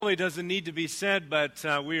It doesn't need to be said, but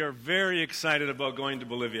we are very excited about going to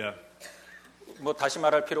Bolivia. 뭐 다시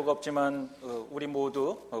말할 필요가 없지만 우리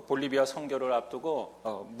모두 볼리비아 선교를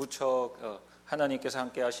앞두고 무척 하나님께서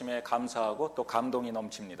함께 하심에 감사하고 또 감동이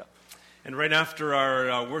넘칩니다. And right after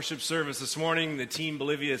our worship service this morning, the team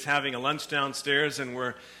Bolivia is having a lunch downstairs, and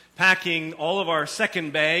we're packing all of our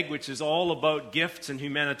second bag, which is all about gifts and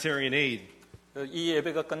humanitarian aid. 이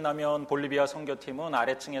예배가 끝나면 볼리비아 선교팀은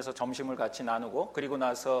아래층에서 점심을 같이 나누고 그리고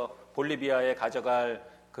나서 볼리비아에 가져갈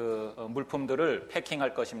그 물품들을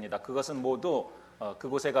패킹할 것입니다. 그것은 모두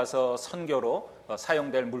그곳에 가서 선교로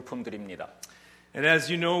사용될 물품들입니다. And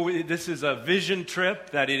as you know, this is a vision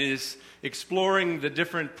trip that it is exploring the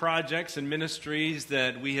different projects and ministries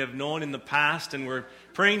that we have known in the past, and we're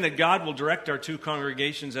praying that God will direct our two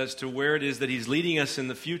congregations as to where it is that He's leading us in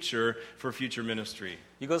the future for future ministry.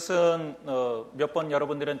 이것은 몇 번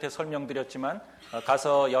여러분들한테 설명드렸지만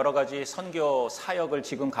가서 여러 가지 선교 사역을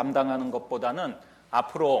지금 감당하는 것보다는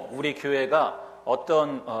앞으로 우리 교회가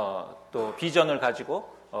어떤 또 비전을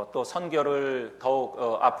가지고 또 선교를 더욱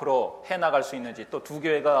앞으로 해나갈 수 있는지 또 두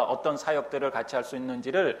교회가 어떤 사역들을 같이 할 수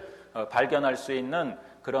있는지를 발견할 수 있는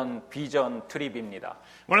그런 비전 트립입니다.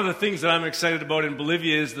 One of the things that I'm excited about in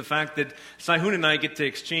Bolivia is the fact that Saihun and I get to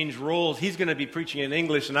exchange roles. He's going to be preaching in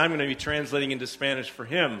English and I'm going to be translating into Spanish for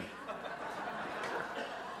him.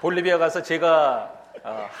 볼리비아 가서 제가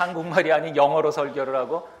한국말이 아닌 영어로 설교를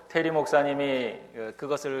하고 테리 목사님이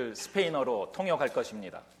그것을 스페인어로 통역할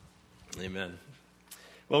것입니다. Amen.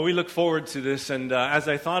 Well, we look forward to this, and as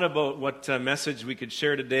I thought about what message we could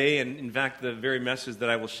share today, and in fact the very message that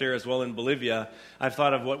I will share as well in Bolivia, I've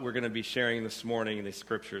thought of what we're going to be sharing this morning in the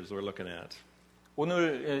scriptures we're looking at.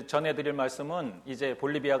 오늘 전해드릴 말씀은 이제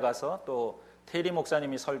볼리비아 가서 또 테리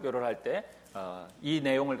목사님이 설교를 할 때 이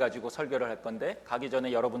내용을 가지고 설교를 할 건데 가기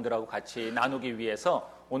전에 여러분들하고 같이 나누기 위해서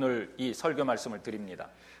오늘 이 설교 말씀을 드립니다.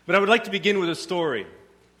 But I would like to begin with a story.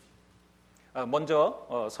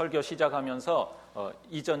 먼저 설교 시작하면서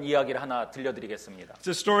이전 이야기를 하나 들려드리겠습니다. It's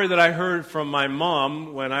a story that I heard from my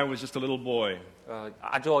mom when I was just a little boy.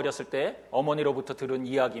 아주 어렸을 때 어머니로부터 들은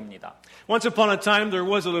이야기입니다. Once upon a time there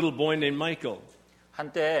was a little boy named Michael.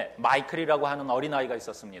 한때 마이클이라고 하는 어린아이가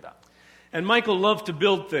있었습니다. And Michael loved to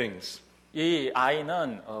build things. 이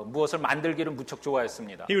아이는 무엇을 만들기를 무척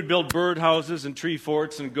좋아했습니다. He would build birdhouses and tree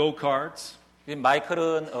forts and go-karts.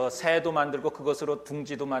 마이클은 새도 만들고 그것으로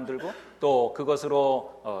둥지도 만들고 또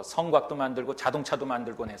그것으로 성곽도 만들고 자동차도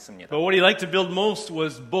만들곤 했습니다. But what he liked to build most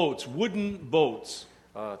was boats, wooden boats.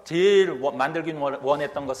 제일 만들긴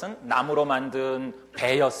원했던 것은 나무로 만든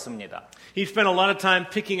배였습니다. He spent a lot of time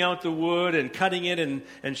picking out the wood and cutting it and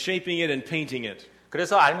shaping it and painting it.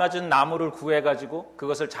 그래서 알맞은 나무를 구해가지고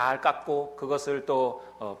그것을 잘 깎고 그것을 또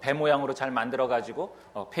배 모양으로 잘 만들어가지고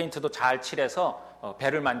페인트도 잘 칠해서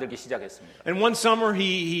배를 만들기 시작했습니다. And one summer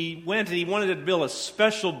he went and he wanted to build a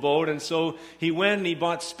special boat, and so he went and he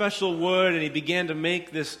bought special wood and he began to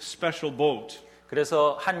make this special boat.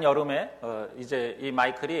 그래서 한 여름에 이제 이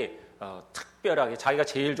마이클이 특별하게 자기가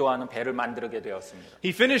제일 좋아하는 배를 만들게 되었습니다.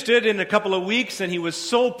 He finished it in a couple of weeks and he was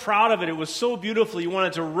so proud of it. It was so beautiful. He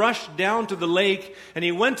wanted to rush down to the lake, and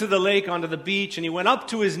he went to the lake onto the beach and he went up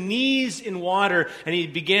to his knees in water and he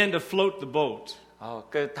began to float the boat.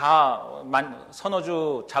 다 서너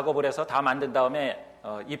주 작업을 해서 다 만든 다음에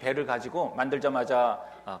이 배를 가지고 만들자마자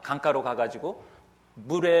강가로 가가지고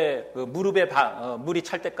물에 무릎에 물이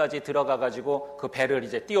찰 때까지 들어가 가지고 그 배를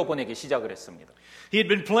이제 띄워보내기 시작을 했습니다. He had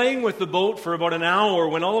been playing with the boat for about an hour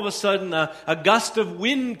when all of a sudden a gust of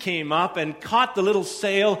wind came up and caught the little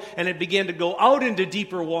sail and it began to go out into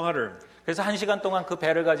deeper water. 그래서 한 시간 동안 그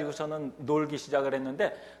배를 가지고서는 놀기 시작을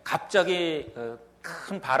했는데 갑자기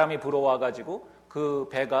큰 바람이 불어와 가지고 그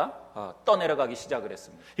배가 떠내려가기 시작을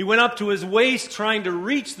했습니다. He went up to his waist trying to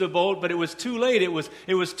reach the boat, but it was too late. It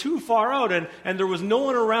was too far out, and there was no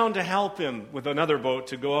one around to help him with another boat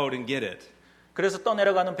to go out and get it. 그래서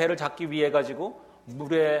떠내려가는 배를 잡기 위해 가지고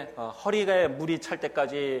물에 허리에 물이 찰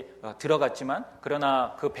때까지 들어갔지만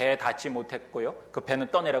그러나 그 배에 닿지 못했고요. 그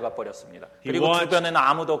배는 떠내려가 버렸습니다. 그리고 주변에는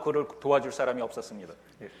아무도 그를 도와줄 사람이 없었습니다.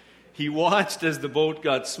 He watched as the boat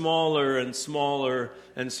got smaller and smaller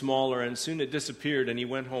and smaller, and soon it disappeared, and he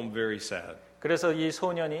went home very sad. 그래서 이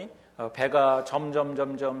소년이 배가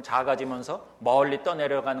점점 작아지면서 멀리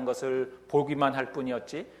떠내려가는 것을 보기만 할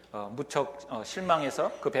뿐이었지 무척 실망해서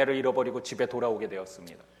그 배를 잃어버리고 집에 돌아오게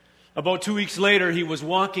되었습니다. About 2 weeks later, he was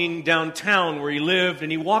walking downtown where he lived,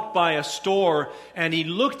 and he walked by a store, and he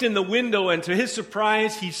looked in the window, and to his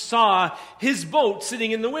surprise, he saw his boat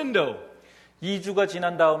sitting in the window. 2주가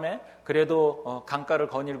지난 다음에 그래도 강가를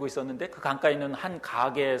거닐고 있었는데 그 강가에 있는 한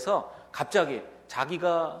가게에서 갑자기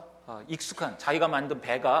자기가 익숙한 자기가 만든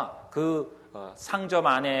배가 그 상점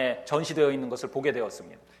안에 전시되어 있는 것을 보게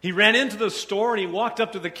되었습니다. He ran into the store and he walked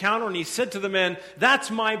up to the counter and he said to the man,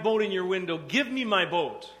 "That's my boat in your window. Give me my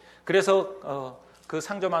boat." 그래서 그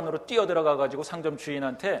상점 안으로 뛰어들어가 가지고 상점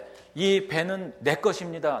주인한테 이 배는 내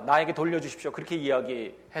것입니다. 나에게 돌려주십시오. 그렇게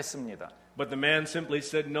이야기했습니다. But the man simply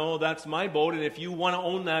said, "No, that's my boat, and if you want to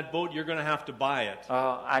own that boat, you're going to have to buy it."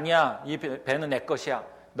 아니야, 이 배는 내 것이야.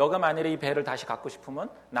 너가 만일에 이 배를 다시 갖고 싶으면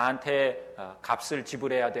나한테 값을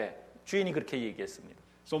지불해야 돼. 주인이 그렇게 얘기했습니다.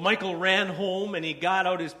 So Michael ran home and he got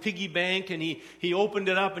out his piggy bank and he opened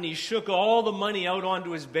it up and he shook all the money out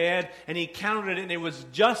onto his bed and he counted it and it was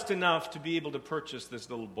just enough to be able to purchase this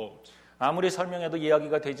little boat. 아무리 설명해도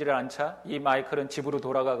이야기가 되지를 않자 이 마이클은 집으로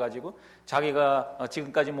돌아가 가지고 자기가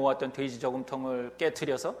지금까지 모았던 돼지 저금통을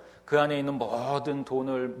깨트려서 그 안에 있는 모든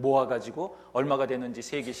돈을 모아 가지고 얼마가 되는지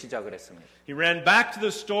세기 시작을 했습니다. He ran back to the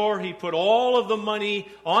store, he put all of the money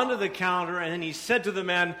onto the counter and then he said to the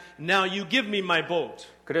man, "Now you give me my boat."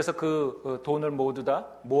 그래서 그 돈을 모두 다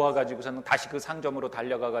모아 가지고서는 다시 그 상점으로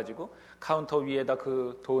달려가 가지고 카운터 위에다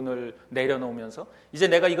그 돈을 내려놓으면서 이제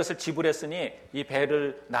내가 이것을 지불했으니 이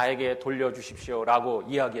배를 나에게 돌려주십시오라고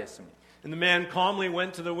이야기했습니다. And the man calmly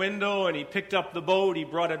went to the window and he picked up the boat, he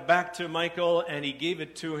brought it back to Michael and he gave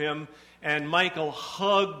it to him and Michael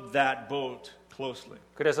hugged that boat closely.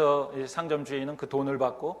 그래서 이 상점 주인은 그 돈을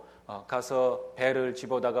받고 가서 배를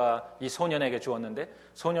집어다가 이 소년에게 주었는데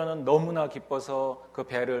소년은 너무나 기뻐서 그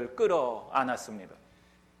배를 끌어 안았습니다.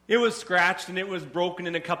 It was scratched and it was broken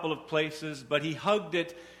in a couple of places, but he hugged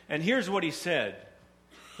it and here's what he said.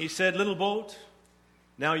 He said, "Little boat,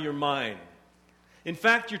 now you're mine. In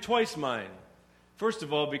fact, you're twice mine. First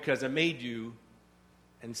of all, because I made you,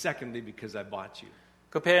 and secondly, because I bought you."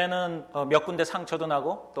 그 배에는 몇 군데 상처도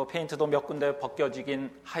나고 또 페인트도 몇 군데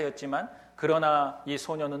벗겨지긴 하였지만 그러나 이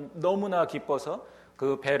소년은 너무나 기뻐서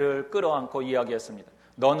그 배를 끌어안고 이야기했습니다.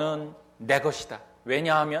 너는 내 것이다.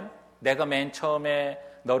 왜냐하면 내가 맨 처음에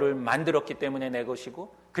너를 만들었기 때문에 내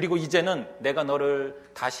것이고 그리고 이제는 내가 너를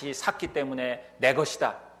다시 샀기 때문에 내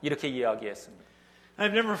것이다. 이렇게 이야기했습니다.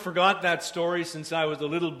 I've never forgot that story since I was a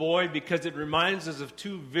little boy because it reminds us of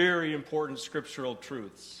two very important scriptural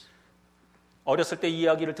truths. 어렸을 때 이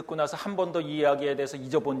이야기를 듣고 나서 한 번도 이 이야기에 대해서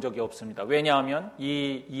잊어본 적이 없습니다. 왜냐하면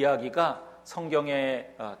이 이야기가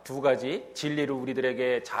성경의 두 가지 진리를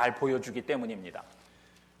우리들에게 잘 보여주기 때문입니다.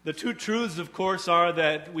 The two truths, of course, are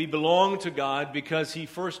that we belong to God because He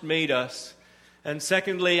first made us. And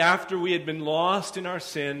secondly, after we had been lost in our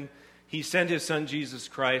sin, He sent His Son Jesus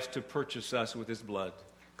Christ to purchase us with His blood.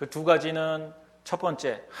 그 두 가지는 첫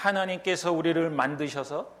번째, 하나님께서 우리를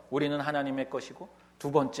만드셔서 우리는 하나님의 것이고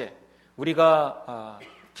두 번째, 우리가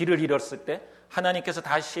길을 잃었을 때 하나님께서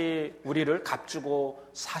다시 우리를 값주고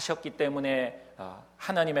사셨기 때문에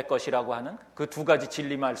하나님의 것이라고 하는 그 두 가지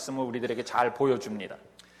진리 말씀을 우리들에게 잘 보여줍니다.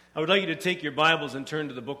 I would like you to take your Bibles and turn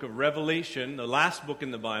to the book of Revelation, the last book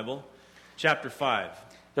in the Bible, chapter 5.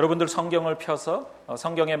 여러분들 성경을 펴서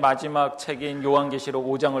성경의 마지막 책인 요한계시록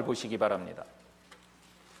 5장을 보시기 바랍니다.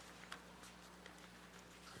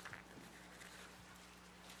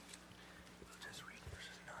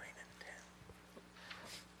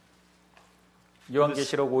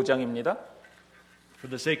 요한계시록 5장입니다. For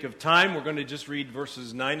the sake of time, we're going to just read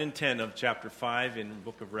verses 9 and 10 of chapter 5 in the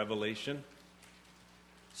book of Revelation.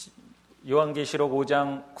 요한계시록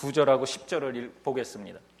 5장 9절하고 10절을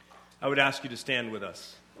보겠습니다. I would ask you to stand with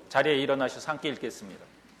us. 자리에 일어나셔서 함께 읽겠습니다.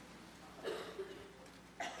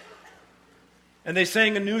 And they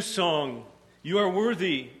sang a new song. You are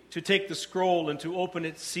worthy to take the scroll and to open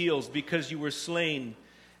its seals because you were slain.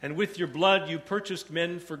 And with your blood you purchased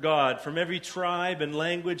men for God from every tribe and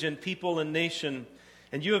language and people and nation.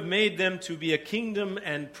 And you have made them to be a kingdom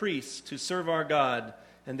and priests to serve our God.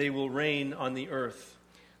 And they will reign on the earth.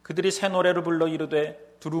 그들이 새 노래를 불러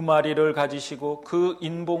이르되 두루마리를 가지시고 그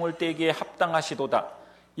인봉을 떼기에 합당하시도다.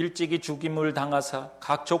 일찍이 죽임을 당하사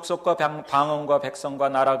각 족속과 방언과 백성과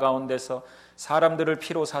나라 가운데서 사람들을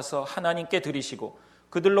피로 사서 하나님께 드리시고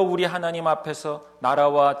그들로 우리 하나님 앞에서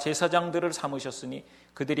나라와 제사장들을 삼으셨으니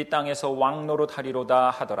그들이 땅에서 왕노릇 하리로다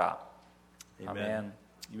하더라. 아멘.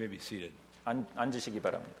 You may be seated. 앉으시기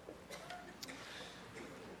바랍니다.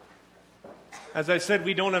 As I said,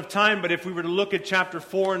 we don't have time, but if we were to look at chapter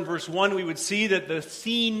 4 and verse 1, we would see that the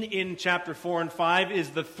scene in chapter 4 and 5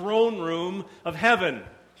 is the throne room of heaven.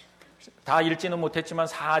 다 읽지는 못했지만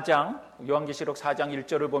 4장, 요한계시록 4장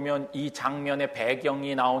 1절을 보면 이 장면의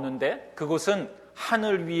배경이 나오는데 그곳은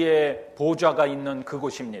하늘 위에 보좌가 있는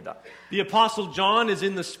그곳입니다. The Apostle John is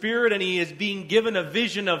in the Spirit and he is being given a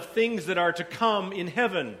vision of things that are to come in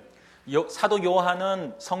heaven. 사도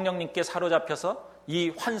요한은 성령님께 사로잡혀서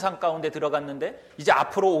이 환상 가운데 들어갔는데 이제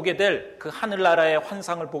앞으로 오게 될 그 하늘나라의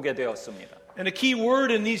환상을 보게 되었습니다. And a key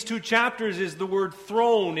word in these two chapters is the word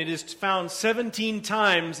throne. It is found 17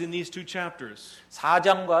 times in these two chapters.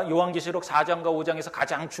 4장과 요한계시록 4장과 5장에서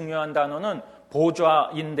가장 중요한 단어는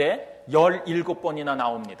보좌인데 17번이나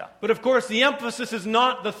나옵니다. But of course the emphasis is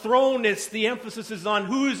not the throne, it's the emphasis is on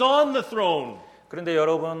who's on the throne. 그런데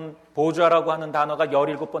여러분 보좌라고 하는 단어가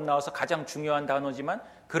 17번 나와서 가장 중요한 단어지만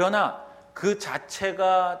그러나 그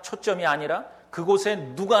자체가 초점이 아니라 그곳에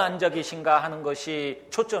누가 앉아 계신가 하는 것이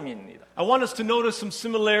초점입니다. I want us to notice some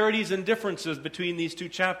similarities and differences between these two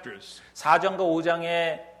chapters. 4장과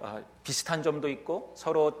 5장에 비슷한 점도 있고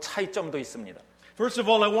서로 차이점도 있습니다. First of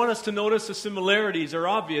all, I want us to notice the similarities are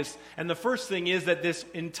obvious. And the first thing is that this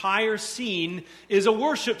entire scene is a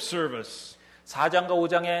worship service. 4장과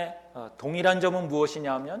 5장의 동일한 점은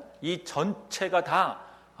무엇이냐면 이 전체가 다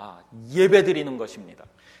예배드리는 것입니다.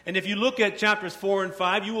 And if you look at chapters 4 and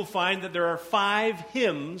 5, you will find that there are 5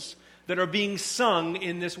 hymns that are being sung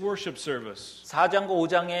in this worship service. 4장과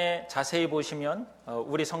 5장에 자세히 보시면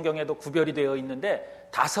우리 성경에도 구별이 되어 있는데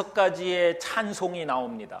 5가지의 찬송이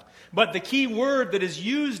나옵니다. But the key word that is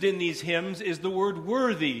used in these hymns is the word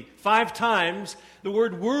worthy. 5 times the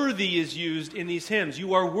word worthy is used in these hymns.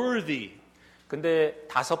 You are worthy. 근데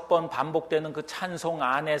 5번 반복되는 그 찬송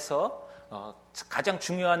안에서 가장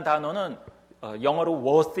중요한 단어는 영어로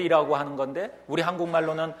worthy라고 하는 건데 우리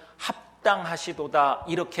한국말로는 합당하시도다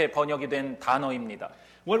이렇게 번역이 된 단어입니다.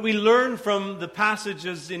 What we learn from the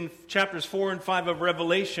passages in chapters 4 and 5 of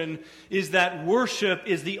Revelation is that worship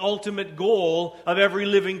is the ultimate goal of every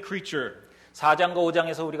living creature. 4장과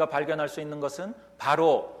 5장에서 우리가 발견할 수 있는 것은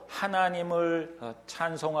바로 하나님을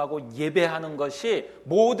찬송하고 예배하는 것이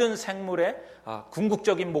모든 생물의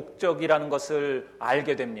궁극적인 목적이라는 것을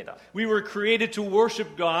알게 됩니다. We were created to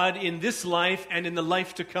worship God in this life and in the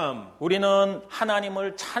life to come. 우리는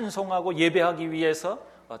하나님을 찬송하고 예배하기 위해서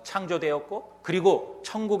창조되었고 그리고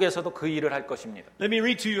천국에서도 그 일을 할 것입니다. Let me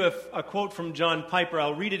read to you a quote from John Piper.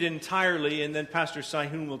 I'll read it entirely and then Pastor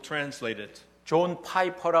Sahun will translate it. 존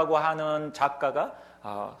파이퍼라고 하는 작가가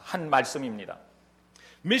한 말씀입니다.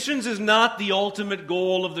 Missions is not the ultimate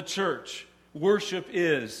goal of the church. Worship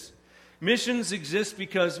is. Missions exist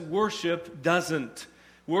because worship doesn't.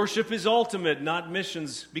 Worship is ultimate, not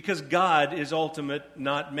missions, because God is ultimate,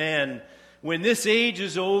 not man. When this age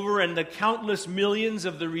is over and the countless millions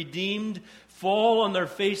of the redeemed fall on their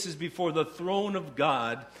faces before the throne of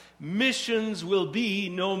God, missions will be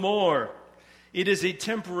no more. It is a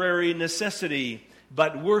temporary necessity,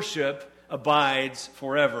 but worship abides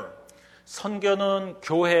forever. 선교는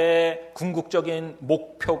교회의 궁극적인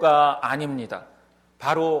목표가 아닙니다.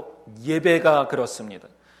 바로 예배가 그렇습니다.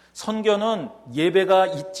 선교는 예배가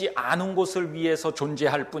있지 않은 곳을 위해서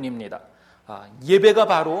존재할 뿐입니다. 예배가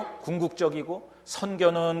바로 궁극적이고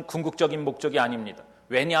선교는 궁극적인 목적이 아닙니다.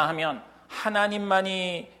 왜냐하면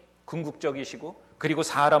하나님만이 궁극적이시고 그리고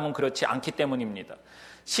사람은 그렇지 않기 때문입니다.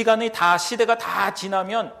 시대가 다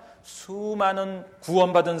지나면 수많은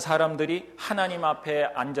구원받은 사람들이 하나님의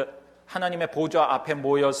보좌 앞에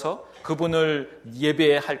모여서 그분을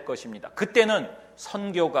예배할 것입니다. 그때는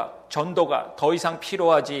선교가, 전도가 더 이상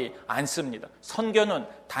필요하지 않습니다. 선교는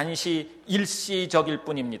단시 일시적일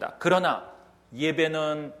뿐입니다. 그러나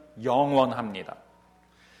예배는 영원합니다.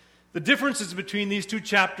 The differences between these two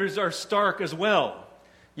chapters are stark as well.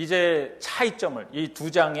 이제 차이점을 이 두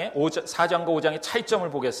장의 4장과 5장의 차이점을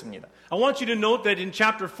보겠습니다. I want you to note that in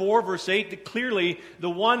chapter 4 verse 8 that clearly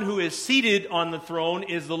the one who is seated on the throne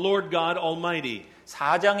is the Lord God Almighty.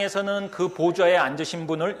 4장에서는 그 보좌에 앉으신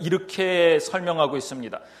분을 이렇게 설명하고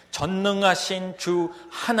있습니다. 전능하신 주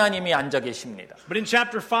하나님이 앉아 계십니다. But in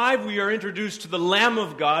chapter 5 we are introduced to the Lamb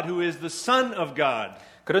of God who is the Son of God.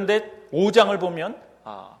 그런데 5장을 보면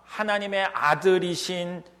하나님의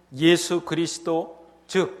아들이신 예수 그리스도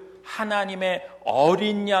즉 하나님의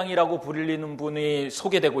어린 양이라고 불리는 분이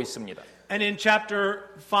소개되고 있습니다. And in chapter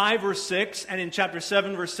 5 verse 6 and in chapter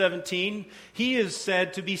 7 verse 17 he is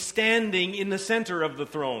said to be standing in the center of the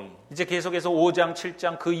throne. 이제 계속해서 5장,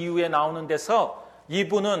 7장 그 이후에 나오는 데서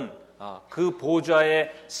이분은 그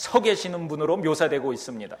보좌에 서 계시는 분으로 묘사되고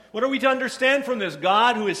있습니다. What are we to understand from this?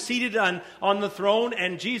 God who is seated on the throne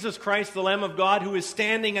and Jesus Christ the Lamb of God who is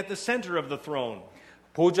standing at the center of the throne.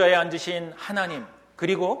 보좌에 앉으신 하나님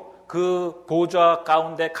그리고 그 보좌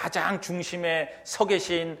가운데 가장 중심에 서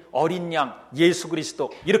계신 어린 양 예수 그리스도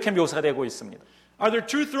이렇게 묘사되고 있습니다. Are there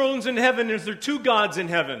two thrones in heaven? Is there two gods in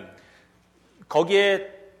heaven? 거기에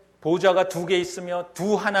보좌가 두 개 있으며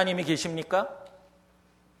두 하나님이 계십니까?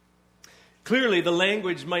 Clearly the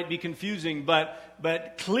language might be confusing,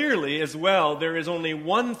 but clearly as well there is only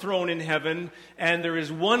one throne in heaven and there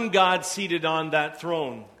is one God seated on that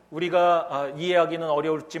throne. 우리가 이해하기는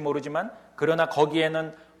어려울지 모르지만 그러나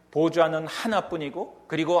거기에는 보좌는 하나뿐이고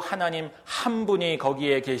그리고 하나님 한 분이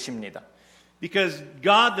거기에 계십니다. Because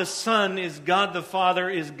God the Son is God the Father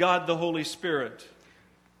is God the Holy Spirit.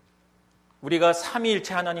 우리가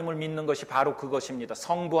삼위일체 하나님을 믿는 것이 바로 그것입니다.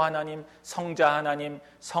 성부 하나님, 성자 하나님,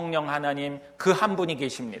 성령 하나님 그 한 분이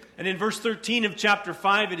계십니다. And in verse 13 of chapter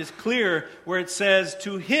 5 it is clear where it says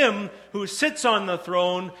to him who sits on the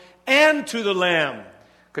throne and to the Lamb.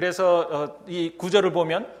 그래서 이 구절을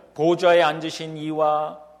보면 보좌에 앉으신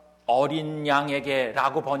이와 어린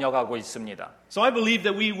양에게라고 번역하고 있습니다. So I believe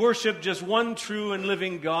that we worship just one true and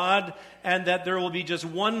living God and that there will be just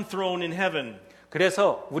one throne in heaven.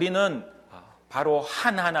 그래서 우리는 바로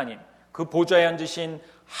한 하나님, 그 보좌에 앉으신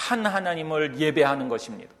한 하나님을 예배하는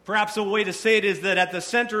것입니다. Perhaps a way to say it is that at the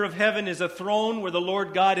center of heaven is a throne where the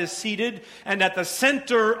Lord God is seated, and at the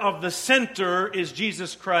center of the center is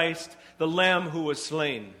Jesus Christ, the Lamb who was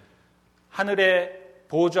slain. 하늘에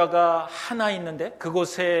보좌가 하나 있는데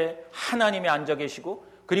그곳에 하나님이 앉아 계시고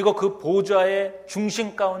그리고 그 보좌의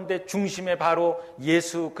중심 가운데 중심에 바로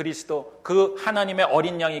예수 그리스도 그 하나님의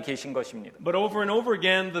어린 양이 계신 것입니다. But over and over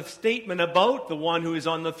again the statement about the one who is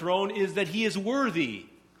on the throne is that he is worthy.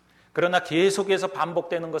 그러나 계속해서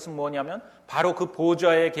반복되는 것은 뭐냐면 바로 그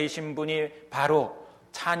보좌에 계신 분이 바로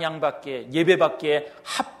찬양받기에 예배받기에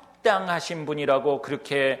합당하신 분이라고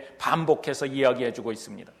그렇게 반복해서 이야기해주고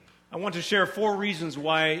있습니다. I want to share 4 reasons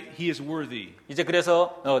why he is worthy. 이제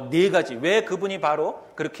그래서 4가지 왜 그분이 바로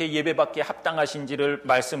그렇게 예배받기에 합당하신지를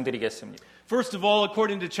말씀드리겠습니다. First of all,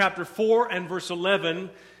 according to chapter 4 and verse 11,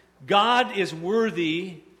 God is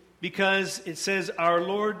worthy because it says, "Our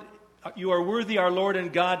Lord, you are worthy, our Lord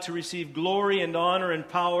and God, to receive glory and honor and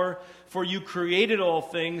power, for you created all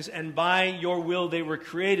things, and by your will they were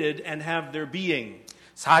created and have their being."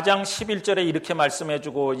 4장 11절에 이렇게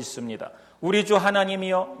말씀해주고 있습니다. 우리 주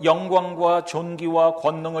하나님이여 영광과 존귀와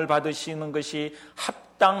권능을 받으시는 것이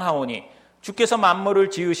합당하오니 주께서 만물을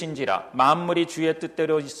지으신지라 만물이 주의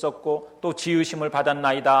뜻대로 있었고 또 지으심을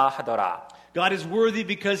받았나이다 하더라. God is worthy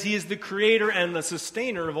because he is the creator and the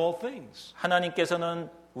sustainer of all things. 하나님께서는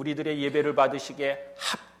우리들의 예배를 받으시기에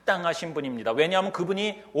합당하신 분입니다. 왜냐하면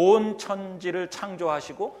그분이 온 천지를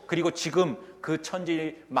창조하시고 그리고 지금 그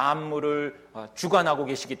천지 만물을 주관하고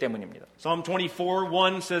계시기 때문입니다. Psalm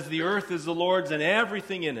 24:1 says the earth is the Lord's and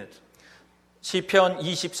everything in it. 시편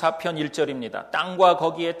 24편 1절입니다. 땅과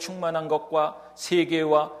거기에 충만한 것과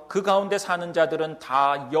세계와 그 가운데 사는 자들은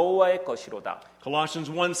다 여호와의 것이로다.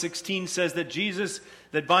 Colossians 1:16 says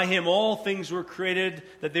that by him all things were created,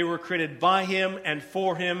 that they were created by him and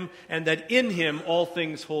for him, and that in him all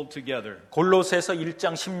things hold together. 골로새서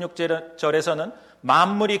 1장 16절에서는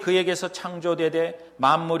만물이 그에게서 창조되되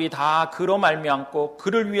만물이 다 그로 말미암고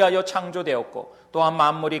그를 위하여 창조되었고 또한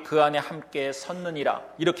만물이 그 안에 함께 섰느니라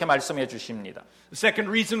이렇게 말씀해 주십니다. The second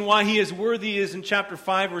reason why he is worthy is in chapter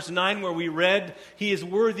 5 verse 9 where we read he is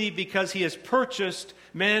worthy because he has purchased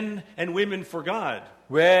men and women for God.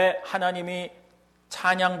 왜 하나님이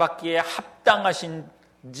찬양받기에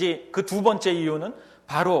합당하신지 그 두 번째 이유는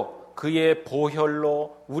바로 그의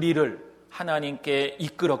보혈로 우리를 하나님께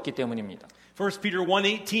이끌었기 때문입니다. 1 Peter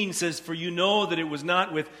 1:18 says, "For you know that it was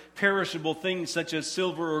not with perishable things such as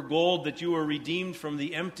silver or gold that you were redeemed from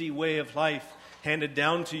the empty way of life handed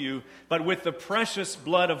down to you, but with the precious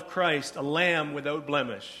blood of Christ, a lamb without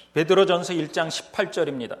blemish." 베드로전서 1장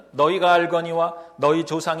 18절입니다. 너희가 알거니와 너희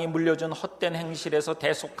조상이 물려준 헛된 행실에서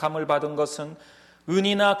대속함을 받은 것은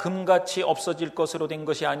은이나 금같이 없어질 것으로 된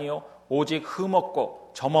것이 아니요 오직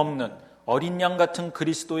흠없고 점없는 어린 양 같은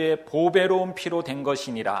그리스도의 보배로운 피로 된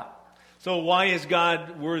것이니라. So why is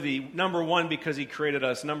God worthy? Number 1, because he created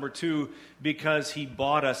us. Number 2, because he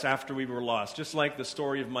bought us after we were lost, just like the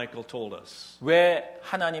story of Michael told us. 왜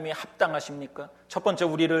하나님이 합당하십니까? 첫 번째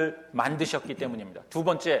우리를 만드셨기 때문입니다. 두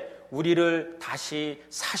번째 우리를 다시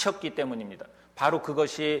사셨기 때문입니다. 바로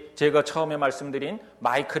그것이 제가 처음에 말씀드린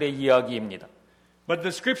마이클의 이야기입니다. But the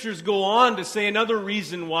scriptures go on to say another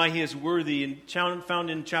reason why he is worthy,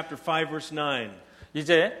 found in chapter 5, verse 9.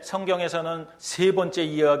 이제 성경에서는 세 번째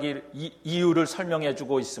이유를 설명해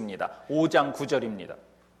주고 있습니다. 5장 9절입니다.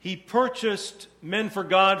 He purchased men for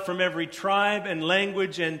God from every tribe and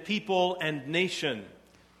language and people and nation.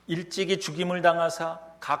 일찍이 죽임을 당하사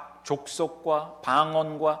각 족속과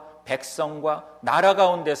방언과 백성과 나라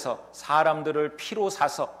가운데서 사람들을 피로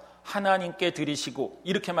사서 하나님께 드리시고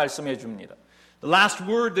이렇게 말씀해 줍니다. The last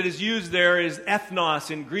word that is used there is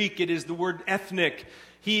ethnos. In Greek, it is the word ethnic.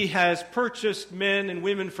 He has purchased men and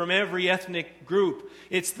women from every ethnic group.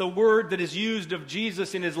 It's the word that is used of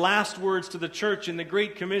Jesus in his last words to the church in the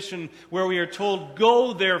Great Commission, where we are told,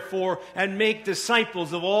 "Go therefore and make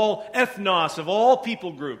disciples of all ethnos, of all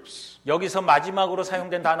people groups." 여기서 마지막으로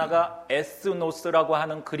사용된 단어가 에스노스라고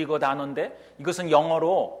하는 그리고 단어인데 이것은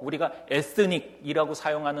영어로 우리가 에스닉이라고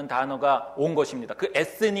사용하는 단어가 온 것입니다. 그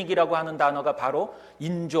에스닉이라고 하는 단어가 바로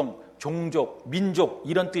인종, 종족, 민족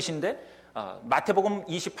이런 뜻인데 마태복음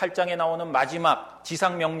 28장에 나오는 마지막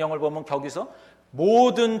지상명령을 보면 거기서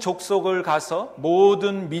모든 족속을 가서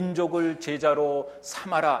모든 민족을 제자로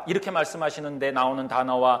삼아라 이렇게 말씀하시는데 나오는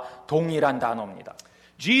단어와 동일한 단어입니다.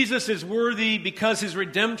 Jesus is worthy because his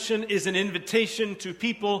redemption is an invitation to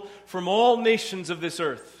people from all nations of this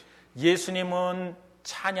earth. 예수님은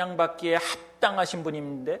찬양받기에 합당하신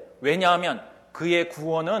분인데 왜냐하면 그의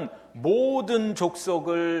구원은 모든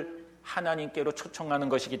족속을 하나님께로 초청하는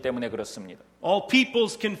것이기 때문에 그렇습니다. All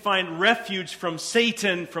peoples can find refuge from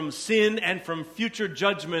Satan, from sin, and from future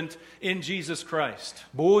judgment in Jesus Christ.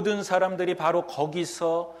 모든 사람들이 바로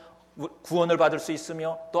거기서 구원을 받을 수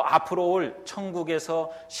있으며 또 앞으로 올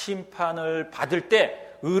천국에서 심판을 받을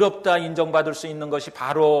때 의롭다 인정받을 수 있는 것이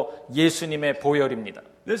바로 예수님의 보혈입니다.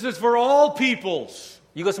 This is for all peoples.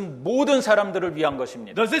 이것은 모든 사람들을 위한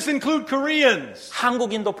것입니다. Does this include Koreans?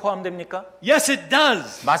 한국인도 포함됩니까? Yes, it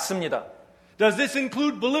does. 맞습니다. Does this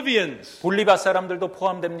include Bolivians? 볼리바 사람들도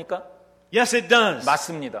포함됩니까? Yes, it does.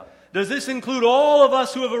 맞습니다. Does this include all of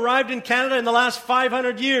us who have arrived in Canada in the last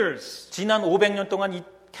 500 years? 지난 500년 동안 이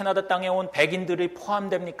캐나다 땅에 온 백인들이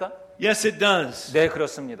포함됩니까? Yes, it does. 네,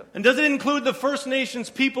 그렇습니다. And does it include the First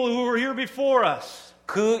Nations people who were here before us?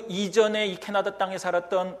 그 이전에 이 캐나다 땅에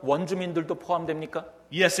살았던 원주민들도 포함됩니까?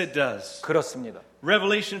 Yes, it does. 그렇습니다.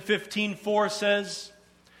 Revelation 15:4 says,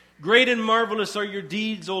 "Great and marvelous are your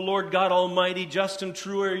deeds, O Lord God Almighty. Just and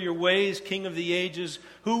true are your ways, King of the ages.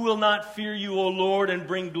 Who will not fear you, O Lord, and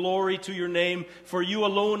bring glory to your name? For you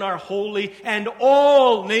alone are holy, and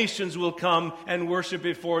all nations will come and worship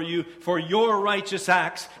before you, for your righteous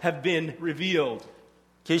acts have been revealed."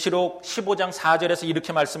 계시록 15장 4절에서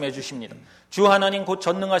이렇게 말씀해 주십니다. 주 하나님 곧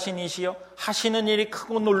전능하신 이시여 하시는 일이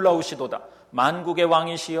크고 놀라우시도다. 만국의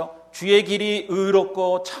왕이시여 주의 길이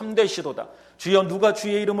의롭고 참되시도다. 주여 누가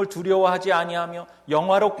주의 이름을 두려워하지 아니하며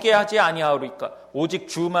영화롭게 하지 아니하오리까? 오직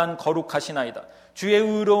주만 거룩하시나이다. 주의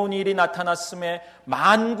의로운 일이 나타났음에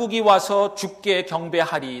만국이 와서 주께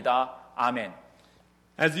경배하리이다. 아멘.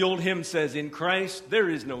 As the old hymn says, in Christ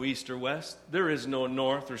there is no east or west, there is no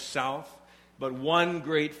north or south, but one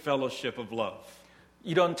great fellowship of love.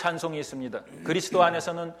 이런 찬송이 있습니다. 그리스도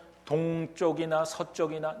안에서는 동쪽이나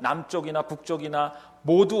서쪽이나 남쪽이나 북쪽이나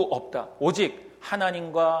모두 없다. 오직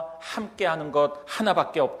하나님과 함께하는 것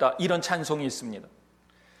하나밖에 없다. 이런 찬송이 있습니다.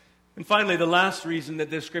 And finally, the last reason that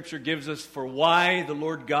this scripture gives us for why the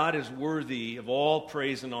Lord God is worthy of all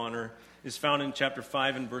praise and honor is found in chapter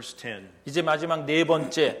 5 and verse 10. 이제 마지막 네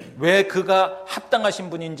번째, 왜 그가 합당하신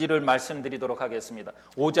분인지를 말씀드리도록 하겠습니다.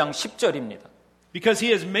 5장 10절입니다. Because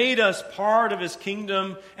he has made us part of his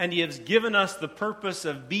kingdom and he has given us the purpose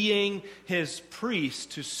of being his priests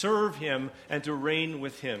to serve him and to reign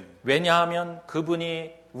with him. 왜냐하면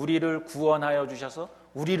그분이 우리를 구원하여 주셔서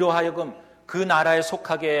우리로 하여금 그 나라에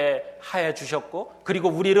속하게 하여 주셨고 그리고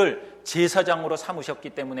우리를 제사장으로 삼으셨기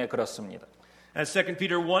때문에 그렇습니다. As 2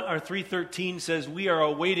 Peter 3:13 says, we are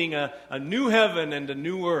awaiting a new heaven and a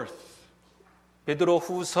new earth. 베드로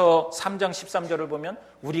후서 3장 13절을 보면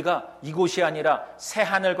우리가 이곳이 아니라 새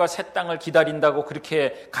하늘과 새 땅을 기다린다고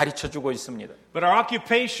그렇게 가르쳐주고 있습니다. But our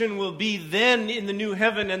occupation will be then in the new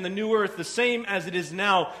heaven and the new earth the same as it is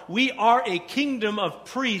now. We are a kingdom of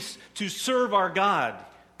priests to serve our God.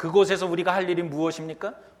 그곳에서 우리가 할 일이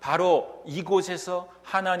무엇입니까? 바로 이곳에서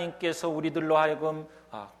하나님께서 우리들로 하여금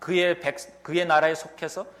그의 나라에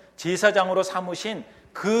속해서 제사장으로 삼으신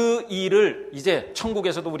그 일을 이제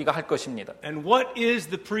천국에서도 우리가 할 것입니다. And what is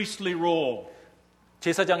the priestly role?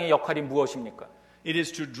 제사장의 역할이 무엇입니까? It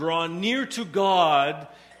is to draw near to God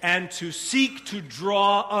and to seek to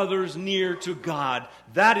draw others near to God.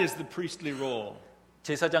 That is the priestly role.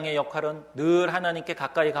 제사장의 역할은 늘 하나님께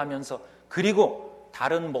가까이 가면서 그리고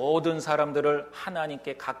다른 모든 사람들을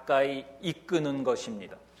하나님께 가까이 이끄는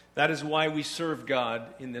것입니다. That is why we serve God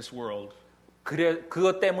in this world.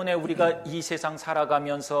 그것 때문에 우리가 이 세상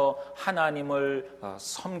살아가면서 하나님을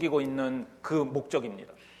섬기고 있는 그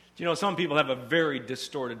목적입니다. You know, some people have a very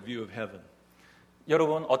distorted view of heaven.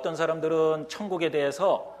 여러분, 어떤 사람들은 천국에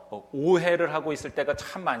대해서 오해를 하고 있을 때가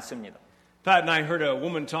참 많습니다. Pat and I heard a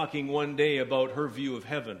woman talking one day about her view of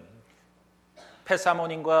heaven.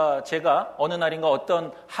 패사모님과 제가 어느 날인가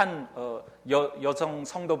어떤 한 여성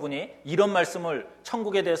성도분이 이런 말씀을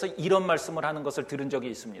천국에 대해서 이런 말씀을 하는 것을 들은 적이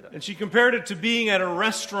있습니다. And she compared it to being at a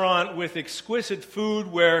restaurant with exquisite food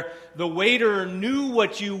where the waiter knew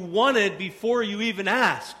what you wanted before you even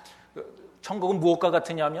asked. 천국은 무엇과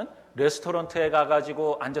같으냐면 레스토랑에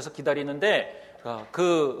가가지고 앉아서 기다리는데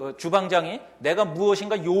그 주방장이 내가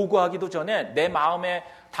무엇인가 요구하기도 전에 내 마음에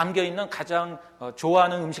담겨있는 가장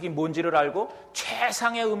좋아하는 음식이 뭔지를 알고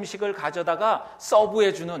최상의 음식을 가져다가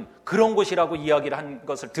서브해주는 그런 곳이라고 이야기를 한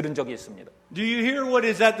것을 들은 적이 있습니다. Do you hear what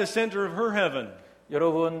is at the center of her heaven?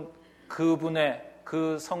 여러분 그분의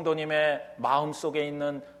그 성도님의 마음속에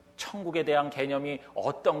있는 천국에 대한 개념이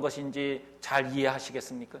어떤 것인지 잘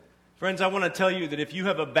이해하시겠습니까? Friends, I want to tell you that if you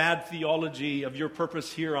have a bad theology of your purpose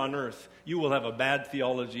here on earth, you will have a bad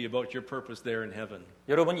theology about your purpose there in heaven.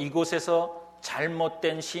 여러분 이곳에서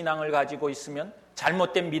잘못된 신앙을 가지고 있으면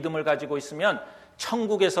잘못된 믿음을 가지고 있으면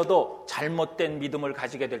천국에서도 잘못된 믿음을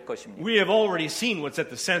가지게 될 것입니다. We have already seen what's at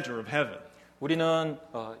the center of heaven. 우리는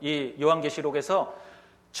이 요한계시록에서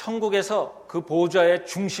천국에서 그 보좌의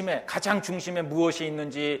중심에 가장 중심에 무엇이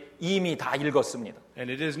있는지 이미 다 읽었습니다.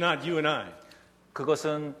 And it is not you and I.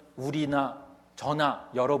 그것은 우리나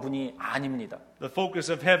저나 여러분이 아닙니다. The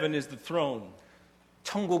focus of heaven is the throne.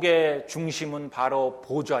 천국의 중심은 바로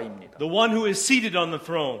보좌입니다. The one who is seated on the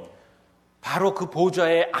throne. 바로 그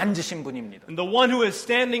보좌에 앉으신 분입니다. And the one who is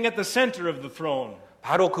standing at the center of the throne.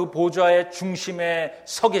 바로 그 보좌의 중심에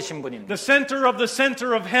서 계신 분입니다. The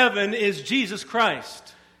center of heaven is Jesus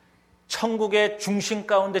Christ. 천국의 중심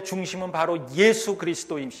가운데 중심은 바로 예수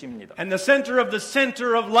그리스도이십니다. And the center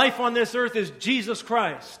of life on this earth is Jesus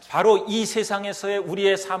Christ. 바로 이 세상에서의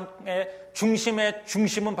우리의 삶의 중심의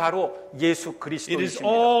중심은 바로 예수 It is 그리스도이십니다.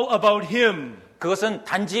 all about Him. 그것은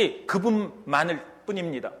단지 그분만일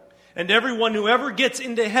뿐입니다. And everyone who ever gets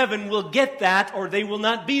into heaven will get that or they will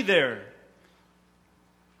not be there.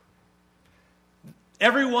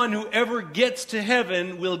 Everyone who ever gets to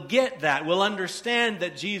heaven will get that, will understand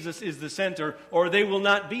that Jesus is the center, or they will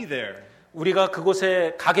not be there. 우리가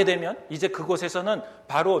그곳에 가게 되면 이제 그곳에서는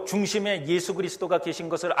바로 중심에 예수 그리스도가 계신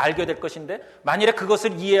것을 알게 될 것인데 만일에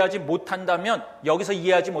그것을 이해하지 못한다면 여기서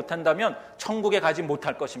이해하지 못한다면 천국에 가지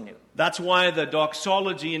못할 것입니다. That's why the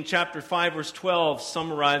doxology in chapter 5 verse 12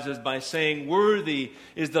 summarizes by saying, "Worthy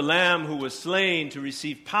is the Lamb who was slain to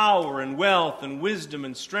receive power and wealth and wisdom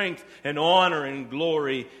and strength and honor and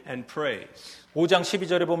glory and praise." 5장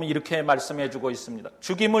 12절에 보면 이렇게 말씀해 주고 있습니다.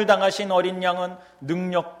 죽임을 당하신 어린 양은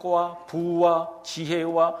능력과 부와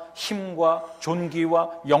지혜와 힘과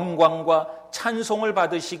존귀와 영광과 찬송을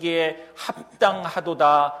받으시기에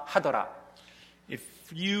합당하도다 하더라. If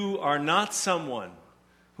you are not someone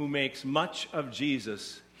who makes much of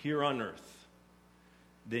Jesus here on earth,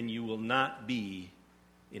 then you will not be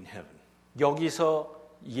in heaven. 여기서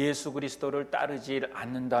예수 그리스도를 따르지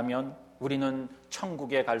않는다면 우리는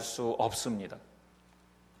천국에 갈 수 없습니다.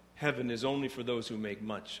 Heaven is only for those who make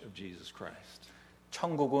much of Jesus Christ.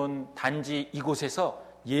 천국은 단지 이곳에서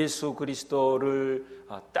예수 그리스도를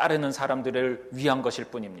따르는 사람들을 위한 것일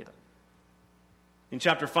뿐입니다. In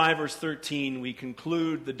chapter 5 verse 13 we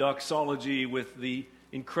conclude the doxology with the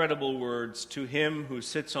incredible words, "To him who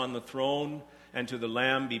sits on the throne and to the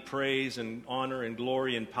Lamb be praise and honor and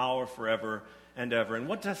glory and power forever and ever." And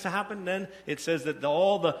what has happened then? It says that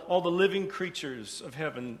all the living creatures of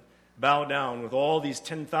heaven bow down with all these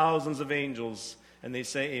 10,000s of angels and they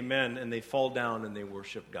say amen and they fall down and they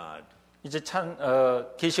worship God. 이제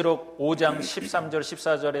계시록 5장 13절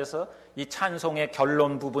 14절에서 이 찬송의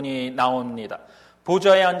결론 부분이 나옵니다.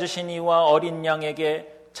 보좌에 앉으신 이와 어린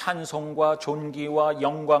양에게 찬송과 존귀와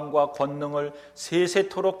영광과 권능을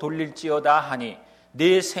세세토록 돌릴지어다 하니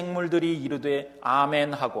네 생물들이 이르되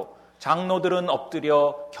아멘 하고 장로들은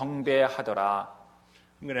엎드려 경배하더라.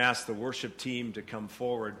 I'm going to ask the worship team to come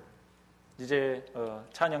forward. 이제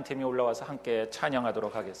찬양팀이 올라와서 함께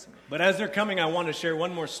찬양하도록 하겠습니다. But as they're coming, I want to share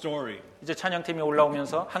one more story. 이제 찬양팀이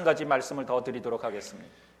올라오면서 한 가지 말씀을 더 드리도록 하겠습니다.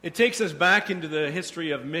 It takes us back into the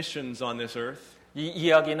history of missions on this earth. 이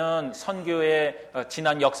이야기는 선교의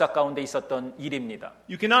지난 역사 가운데 있었던 일입니다.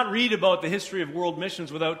 You cannot read about the history of world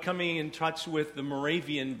missions without coming in touch with the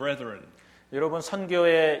Moravian Brethren. 여러분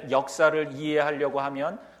선교의 역사를 이해하려고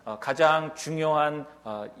하면 가장 중요한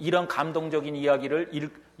이런 감동적인 이야기를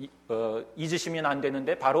잊으시면 안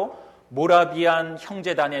되는데 바로 모라비안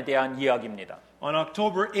형제단에 대한 이야기입니다. On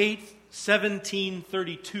October 8th,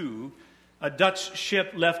 1732, a Dutch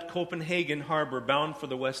ship left Copenhagen harbor bound for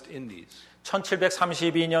the West Indies.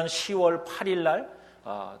 1732년 10월 8일 날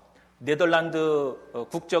네덜란드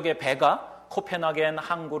국적의 배가 코펜하겐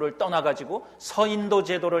항구를 떠나가지고 서인도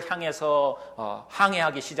제도를 향해서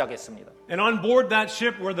항해하기 시작했습니다. And on board that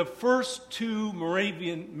ship were the first two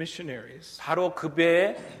Moravian missionaries. 바로 그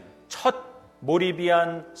배에 첫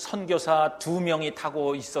모리비안 선교사 2명이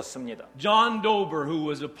타고 있었습니다. John Dober, who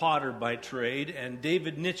was a potter by trade, and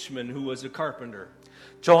David Nitchman, who was a carpenter.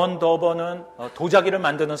 존 더버는 도자기를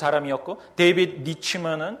만드는 사람이었고 데이비드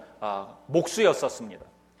니치먼은 목수였었습니다.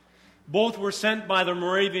 Both were sent by the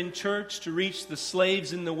Moravian Church to reach the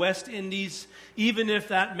slaves in the West Indies, even if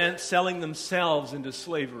that meant selling themselves into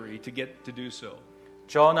slavery to get to do so.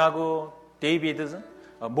 존하고 데이비드는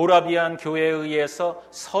모라비안 교회에 의해서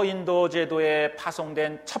서인도 제도에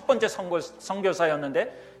파송된 첫 번째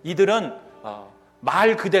선교사였는데 이들은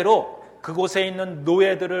말 그대로 그곳에 있는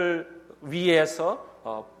노예들을 위해서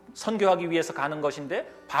선교하기 위해서 가는 것인데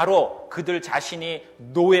바로 그들 자신이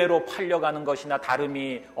노예로 팔려가는 것이나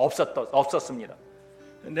다름이 없었습니다.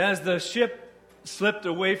 And as the ship slipped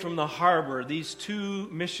away from the harbor, these two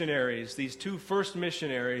missionaries, these two first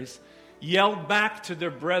missionaries, yelled back to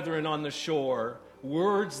their brethren on the shore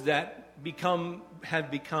words that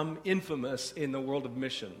have become infamous in the world of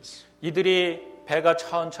missions. 이들이 배가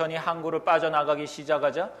천천히 항구를 빠져나가기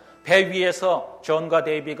시작하자 배 위에서 존과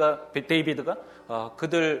데이비드가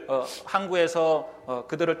그들 항구에서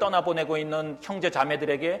그들을 떠나보내고 있는 형제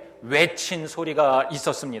자매들에게 외친 소리가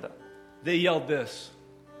있었습니다. They yelled this: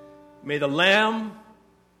 May the lamb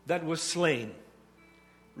that was slain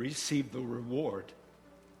receive the reward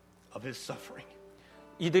of his suffering.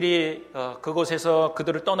 이들이 그곳에서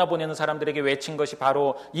그들을 떠나보내는 사람들에게 외친 것이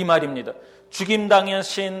바로 이 말입니다.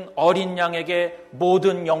 죽임당하신 어린 양에게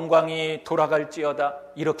모든 영광이 돌아갈지어다.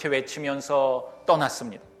 이렇게 외치면서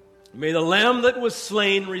떠났습니다. May the lamb that was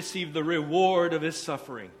slain receive the reward of his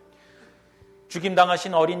suffering.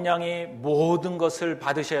 죽임당하신 어린 양이 모든 것을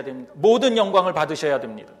받으셔야 됩니다. 모든 영광을 받으셔야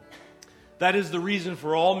됩니다. That is the reason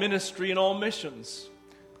for all ministry and all missions.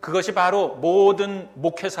 그것이 바로 모든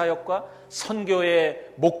목회 사역과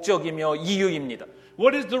선교의 목적이며 이유입니다.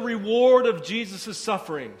 What is the reward of Jesus'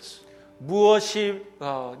 sufferings? 무엇이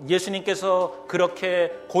예수님께서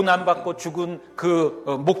그렇게 고난받고 죽은 그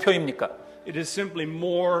목표입니까? It is simply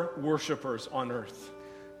more worshipers on earth.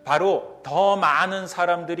 바로 더 많은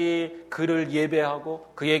사람들이 그를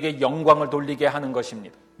예배하고 그에게 영광을 돌리게 하는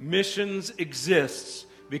것입니다. Missions exists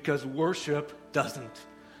because worship doesn't.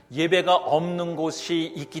 예배가 없는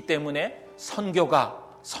곳이 있기 때문에 선교가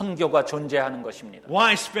존재하는 것입니다.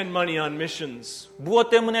 Why spend money on missions? 무엇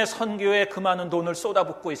때문에 선교에 그 많은 돈을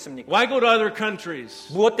쏟아붓고 있습니까? Why go to other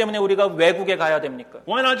countries? 무엇 때문에 우리가 외국에 가야 됩니까?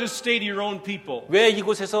 Why not just stay to your own people? 왜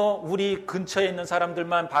이곳에서 우리 근처에 있는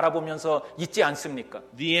사람들만 바라보면서 있지 않습니까?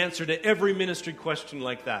 The answer to every ministry question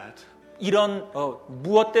like that 이런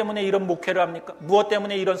무엇 때문에 이런 목회를 합니까? 무엇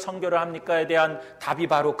때문에 이런 선교를 합니까에 대한 답이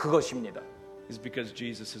바로 그것입니다. is because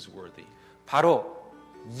Jesus is worthy. 바로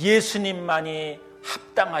예수님만이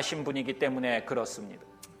합당하신 분이기 때문에 그렇습니다.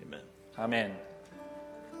 Amen. 아멘.